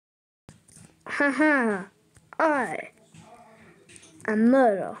Haha, I am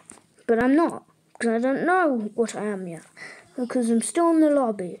murder. But I'm not, because I don't know what I am yet. Because I'm still in the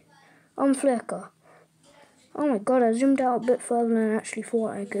lobby. On Flickr. Oh my god, I zoomed out a bit further than I actually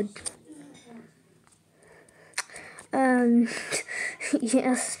thought I could.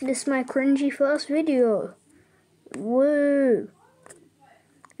 Yes, this is my cringy first video. Woo!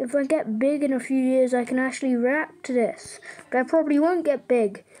 If I get big in a few years, I can actually react to this. But I probably won't get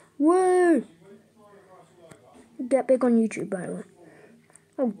big. Woo! Get big on YouTube, by the way.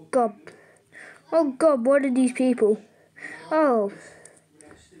 Oh god. Oh god, what are these people? Oh.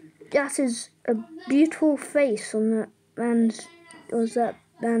 That is a beautiful face on that man's... Was that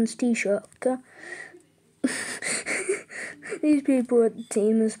man's t-shirt? Okay. These people at the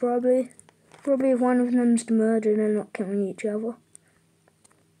team is probably if one of them's the murderer, they're not killing each other.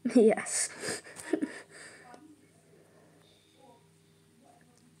 Yes.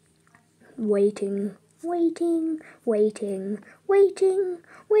 Waiting, waiting, waiting, waiting,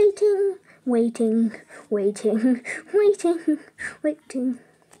 waiting, waiting, waiting, waiting, waiting,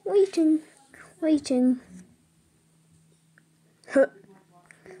 waiting, waiting.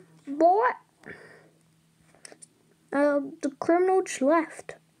 What? The criminal just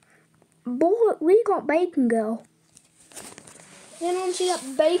left. Boy, we got Bacon Girl. Anyone see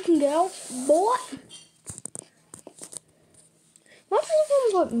that Bacon Girl? Boy. What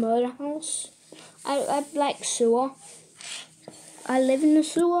is like murder house? I like sewer. I live in the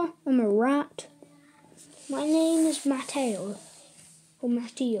sewer. I'm a rat. My name is Mateo. Or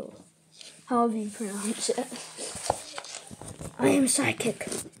Mateo. However you pronounce it. I am psychic.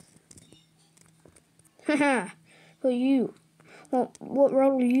 Haha. Who are you? What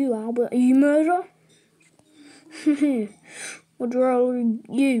role are you, Albert? Are you murderer? What role are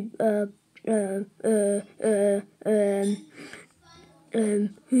you?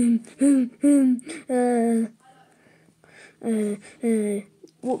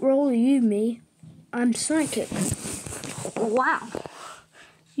 What role are you, me? I'm psychic. Wow.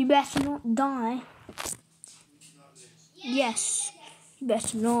 You better not die. Yes. You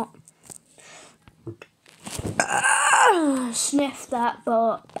better not. Sniff that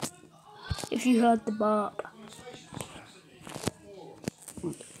burp. If you heard the burp.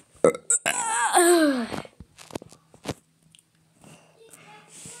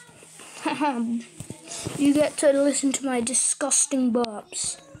 You get to listen to my disgusting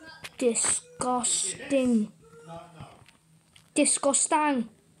burps. Disgusting. Disgusting.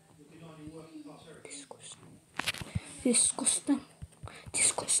 Disgusting.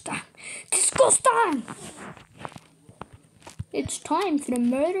 Disgusting. Disgusting. It's time for the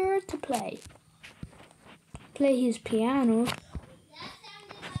murderer to play his piano.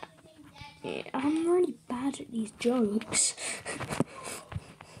 Yeah, I'm really bad at these jokes.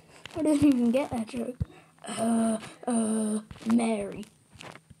 I don't even get that joke. Mary.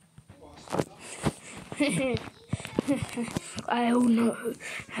 I all know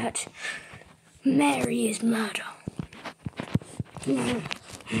that Mary is murder. Yeah,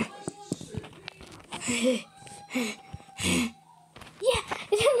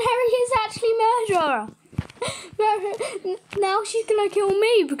 Mary is actually murderer. Now she's gonna kill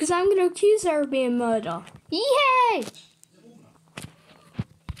me because I'm gonna accuse her of being murder. Yay!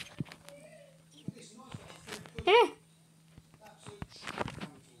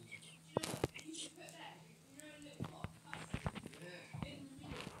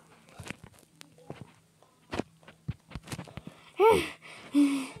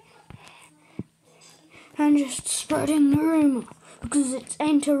 I'm just spreading the rumor because it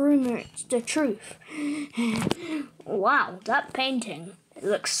ain't a rumor, it's the truth. Wow, that painting, it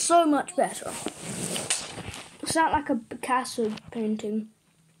looks so much better. It's not like a Picasso painting.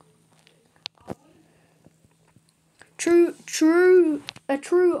 A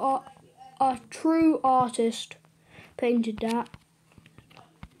true artist painted that.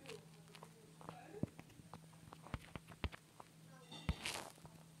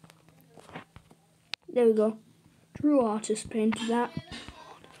 There we go. True artist painted that.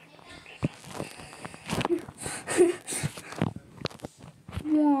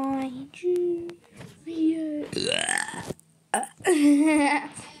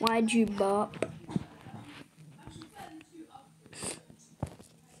 Why'd you burp?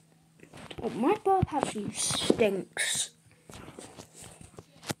 Oh, my burp actually stinks.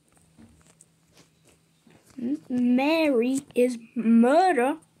 Mary is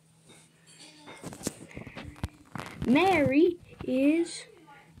murder. Mary is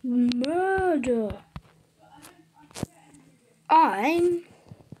murder. I'm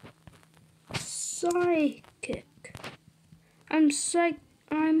psychic. I'm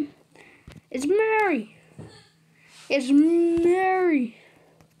It's Mary. It's Mary.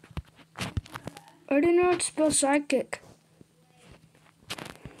 I don't know how to spell psychic.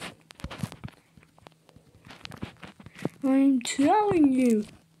 I'm telling you.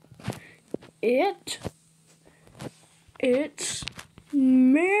 It's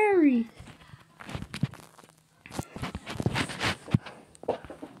Mary.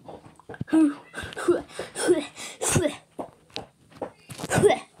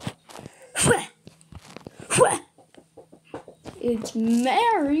 It's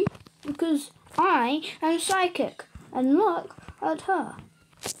Mary because I am psychic, and look at her.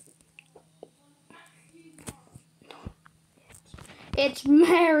 It's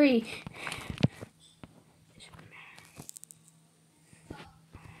Mary.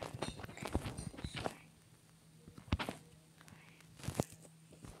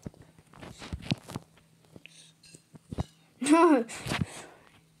 No.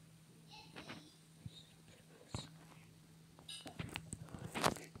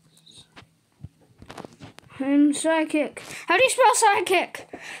 I'm psychic. How do you spell psychic?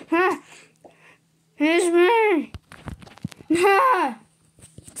 Huh? It's me. No.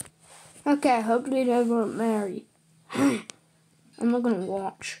 Okay, hopefully they won't marry. I'm not gonna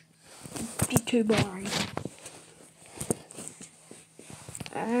watch. It'd be too boring.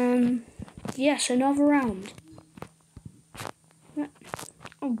 Yes, another round.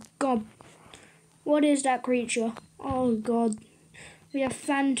 Oh God. What is that creature? Oh God. We have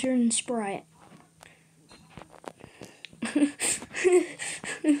Fanta and Sprite.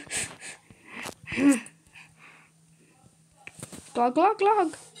 Glug glug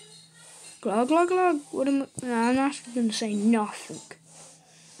glug. Glug glug glug. What am I? No, I'm actually gonna say nothing.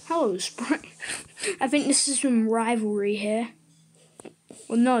 Hello, Sprite. I think this is some rivalry here.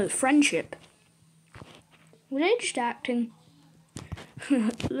 Well, no, friendship. Were they just acting?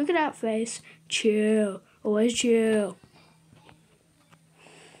 Look at that face. Chill. Always chill.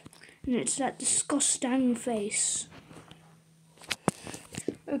 And it's that disgusting face.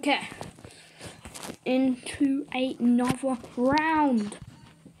 Okay. Into another round.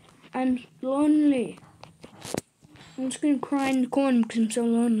 I'm lonely. I'm just going to cry in the corner because I'm so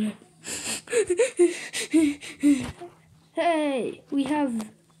lonely. Hey, we have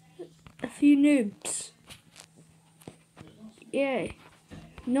a few noobs. Yay.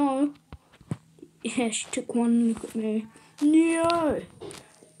 No. Yeah, she took one look at me. No.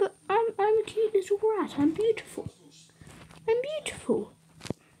 But I'm a cute little rat. I'm beautiful. I'm beautiful.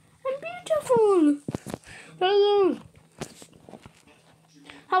 I'm beautiful. Hello.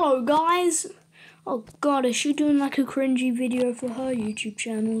 Hello, guys. Oh God, is she doing like a cringy video for her YouTube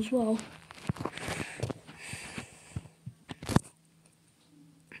channel as well?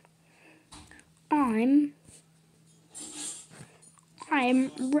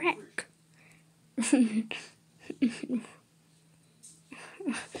 I'm Wreck.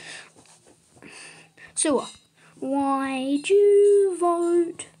 So, why'd you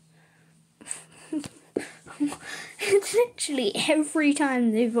vote? It's literally every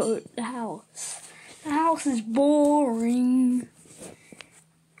time they vote the house. The house is boring.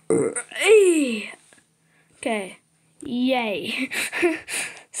 Okay, yay.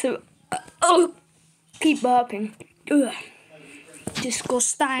 So, oh, keep burping. Ugh.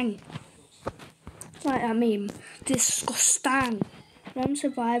 Disgusting. Like that meme. Disgusting. I'm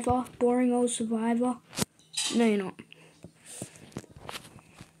Survivor. Boring old Survivor. No, you're not.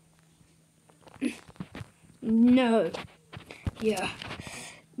 No. Yeah.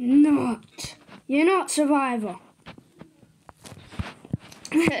 Not. You're not Survivor.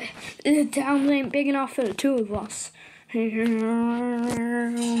 The towns ain't big enough for the two of us. Me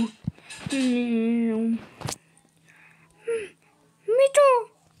too.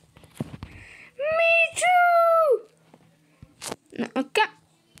 Me too. No, okay.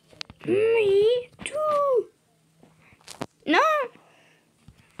 Me too. No.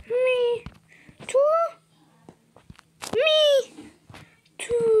 Me too. Me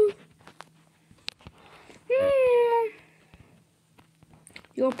too.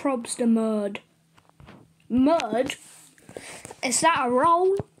 Your prob's the murd. Murd? Is that a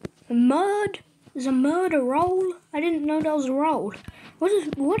roll? A murd? Is a murd a roll? I didn't know that was a roll. What is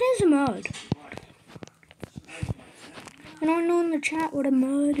a murd? Anyone know in the chat what a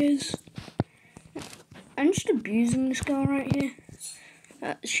murd is? I'm just abusing this girl right here.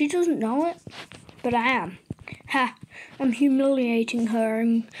 She doesn't know it, but I am. Ha! I'm humiliating her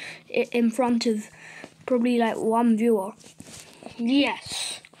in front of probably like one viewer.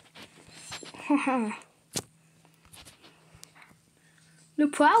 Yes. Haha. The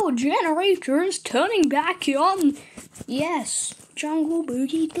power generator is turning back on. Yes, Jungle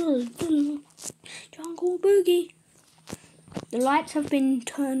Boogie. Jungle Boogie. The lights have been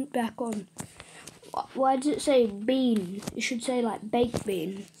turned back on. Why does it say bean? It should say like baked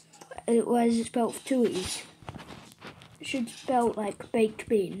bean. Why is it spelled with two E's? It should spell like baked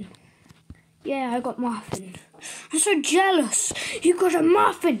bean. Yeah, I got muffin. I'm so jealous. You got a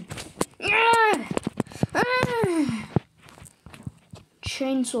muffin. Ah! Ah!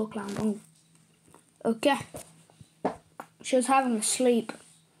 Chainsaw clown. Oh. Okay. She was having a sleep.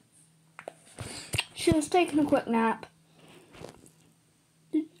 She was taking a quick nap.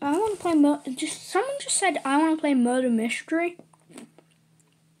 I want to play someone just said I want to play murder mystery.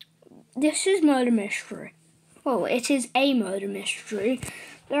 This is murder mystery. Well, it is a murder mystery.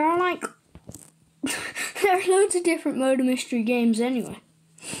 There are like there are loads of different murder mystery games anyway.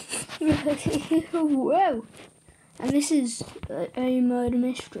 Whoa! And this is a murder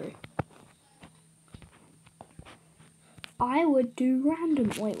mystery. I would do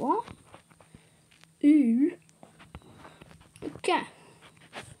random. Wait, what? Ooh. Okay.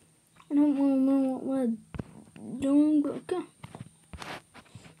 I don't want to know what we're doing, but okay.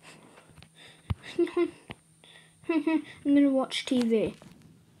 I'm gonna watch TV.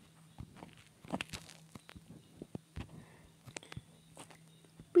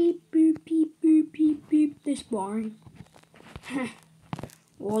 Beep, boop, beep, boop, beep, beep. This boring.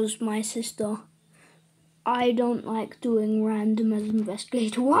 Was my sister. I don't like doing random as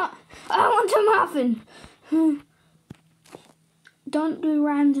investigator. What? I want a muffin! Don't do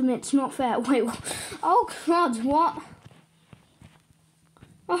random, it's not fair. Wait, oh God, what?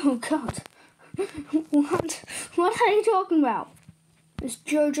 Oh God. What are you talking about? It's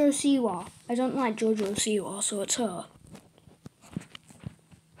Jojo Siwa. I don't like Jojo Siwa, so it's her.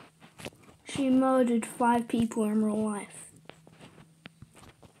 She murdered 5 people in real life.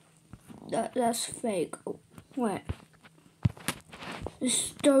 That's fake. Oh, wait.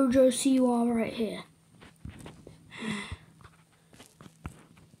 It's Jojo Siwa right here.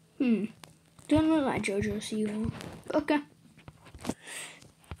 Don't look like Jojo Siwa. Okay.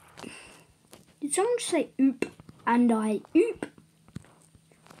 Did someone just say oop? And I oop.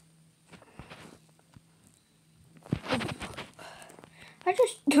 I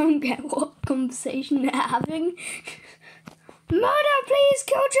just don't get what conversation they're having. Murder, please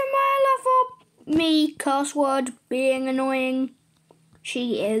kill Jamila for me. Curse word being annoying.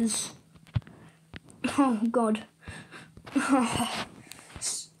 She is. Oh God.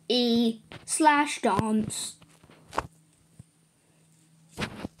 E/dance.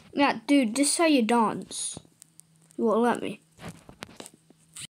 Yeah, dude, this is how you dance. You won't let me.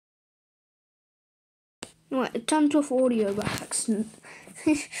 Wait, it turned off audio by accident.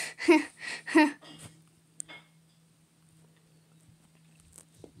 This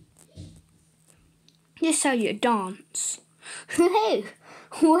is how you dance. Hey,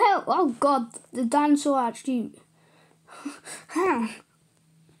 well, oh God, the dinosaur actually.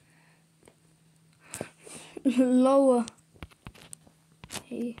 Lower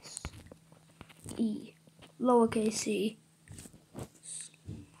case e, lowercase e,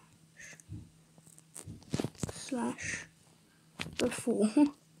 slash before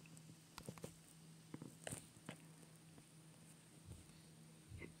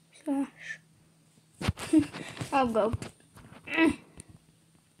slash. I'll go.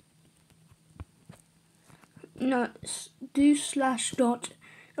 No, do slash dot.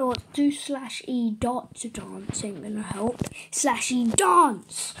 Or do slash e dot to dance ain't gonna help. Slash e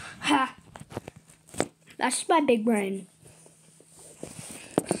dance! Ha! That's my big brain.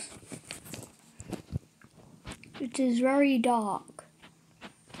 It is very dark.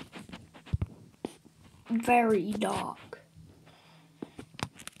 Very dark.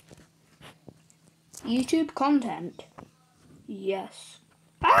 YouTube content? Yes.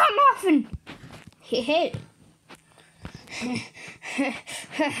 Ah, muffin! Heh.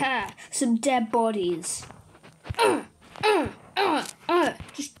 Some dead bodies.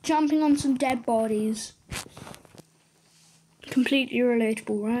 Just jumping on some dead bodies. Completely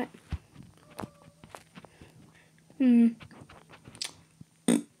relatable, right?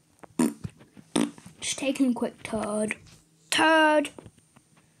 Just taking a quick turd. Turd!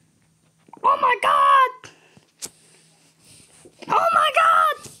 Oh my God! Oh my God!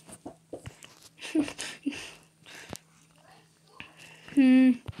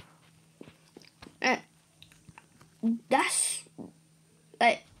 That's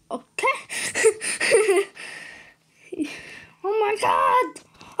like okay. Oh my God!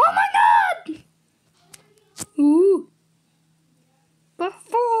 Oh my God! Ooh.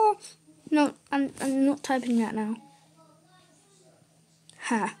 Before no, I'm not typing that now.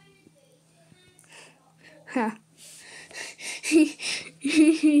 Ha. Ha. He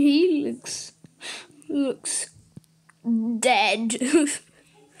looks dead.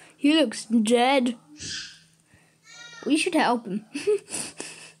 He looks dead. We should help him.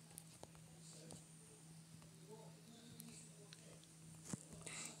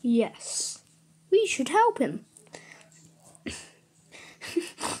 Yes, we should help him.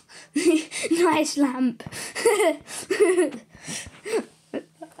 Nice lamp.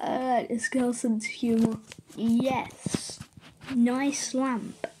 This girl's sense of humour. Yes, nice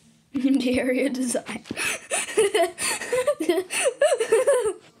lamp. Interior design.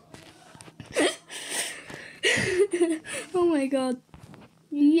 Oh my god.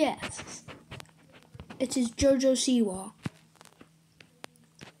 Yes. It is Jojo Siwa.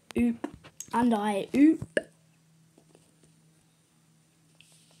 Oop. And I oop.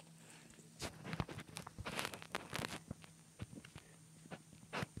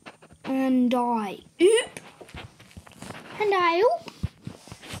 And I oop. And I oop.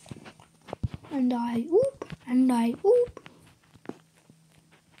 And I oop. And I oop.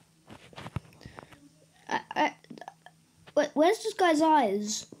 Where's this guy's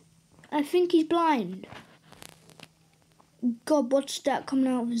eyes? I think he's blind. God, what's that coming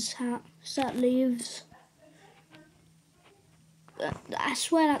out of his hat? Is that leaves? I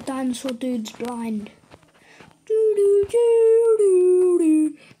swear that dinosaur dude's blind.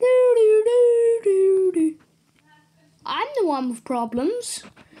 I'm the one with problems.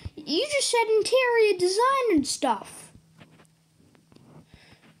 You just said interior design and stuff.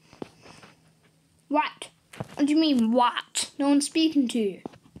 What? What do you mean, what? No one's speaking to you.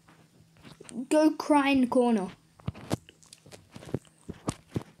 Go cry in the corner.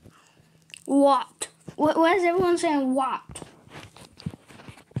 What? Where's everyone saying what?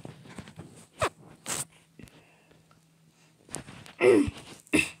 Well,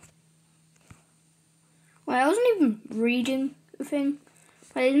 I wasn't even reading the thing.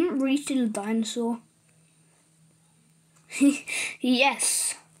 I didn't read to the dinosaur.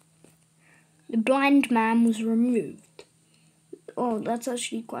 Yes. The blind man was removed. Oh, that's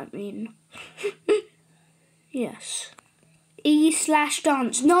actually quite mean. Yes.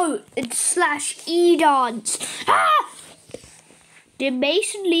 E/dance. No, it's /E dance. Ah! Did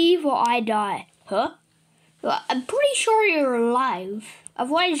Mason leave or I die? Huh? Well, I'm pretty sure you're alive.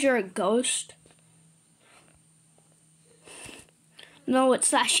 Otherwise you're a ghost. No,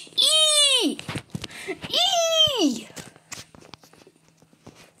 it's /E! E!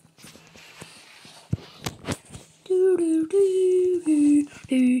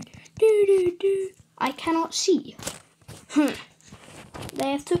 I cannot see.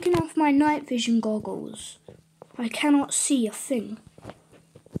 They have taken off my night vision goggles. I cannot see a thing.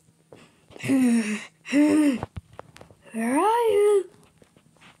 Where are you?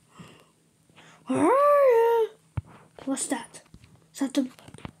 Where are you? What's that? Is that the...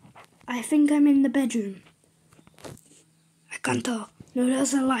 I think I'm in the bedroom. I can't tell. No,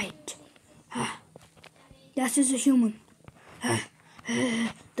 there's a light. That is a human.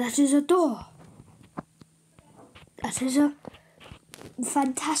 That is a door. That is a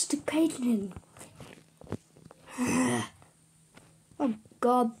fantastic painting. Oh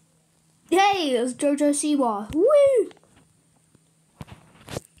God. Hey, it's Jojo Siwa. Woo!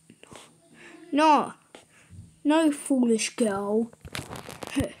 No. No, foolish girl.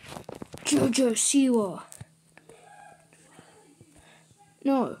 Jojo Siwa.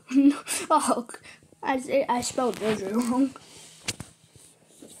 No. Oh, I spelled Jojo wrong.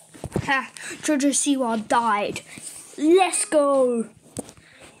 Ha! Jojo Siwa died. Let's go.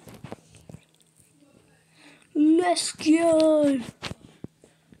 Let's go.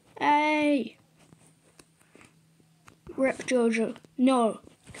 Hey. Rip Jojo. No.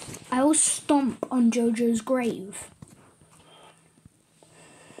 I will stomp on Jojo's grave.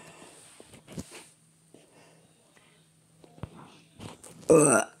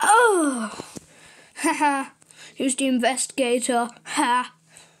 Oh! Haha! Who's the investigator? Ha!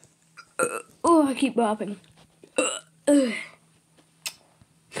 Oh, I keep burping.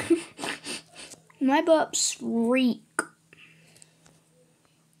 My burps reek.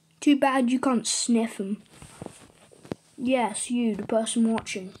 Too bad you can't sniff them. Yes, you, the person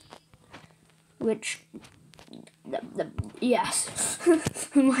watching. Which, yes,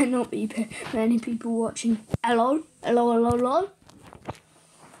 there might not be many people watching. Hello? Hello, hello, hello?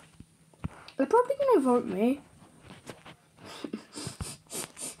 They're probably going to vote me.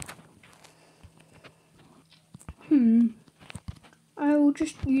 I will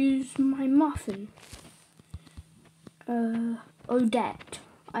just use my muffin. Odette.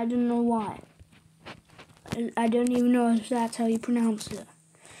 I don't know why. I don't even know if that's how you pronounce it.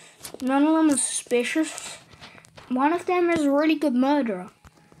 None of them are suspicious. One of them is a really good murderer.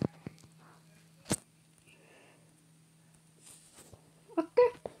 Okay.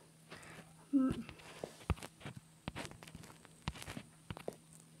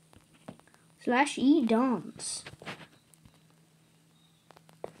 /E dance.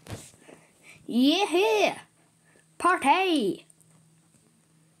 Yeah! Party!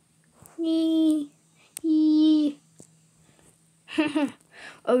 Yee.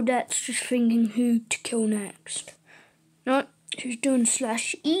 Oh, that's just thinking who to kill next. No, who's doing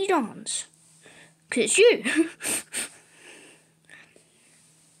 /E dance? 'Cause it's you.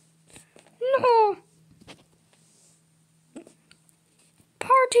 No.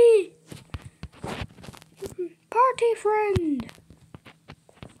 Party. Party friend.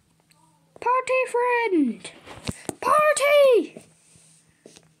 Party friend. Party.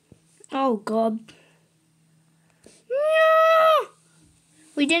 Oh God. No.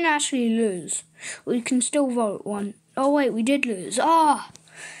 We didn't actually lose. We can still vote one. Oh wait, we did lose. Ah.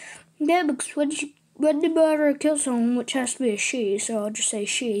 Yeah, because when the murderer kills someone, which has to be a she, so I'll just say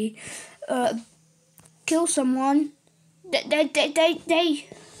she, kill someone, they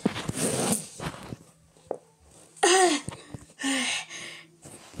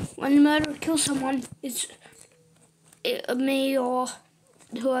when the murderer kills someone, it's me or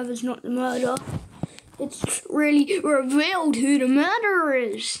whoever's not the murderer, it's really revealed who the murderer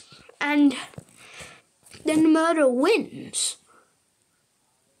is, and then the murderer wins.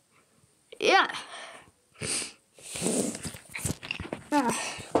 Yeah.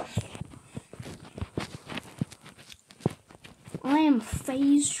 I am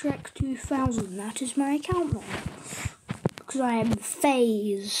Phase Shrek 2000. That is my account name. Because I am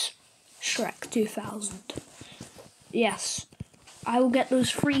Phase Shrek 2000. Yes. I will get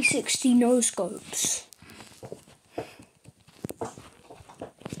those 360 no scopes.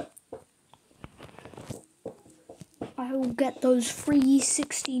 I will get those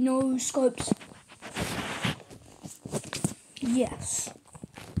 360 no scopes. Yes.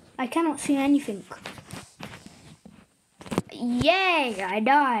 I cannot see anything. Yay, I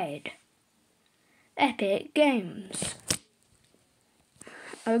died. Epic Games.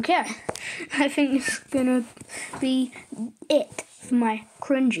 Okay, I think this is gonna be it for my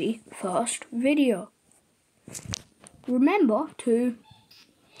cringy first video. Remember to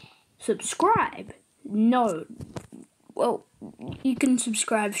subscribe. No, well, you can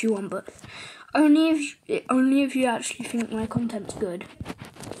subscribe if you want, but only if you actually think my content's good.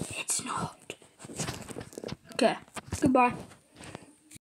 It's not. Okay, goodbye.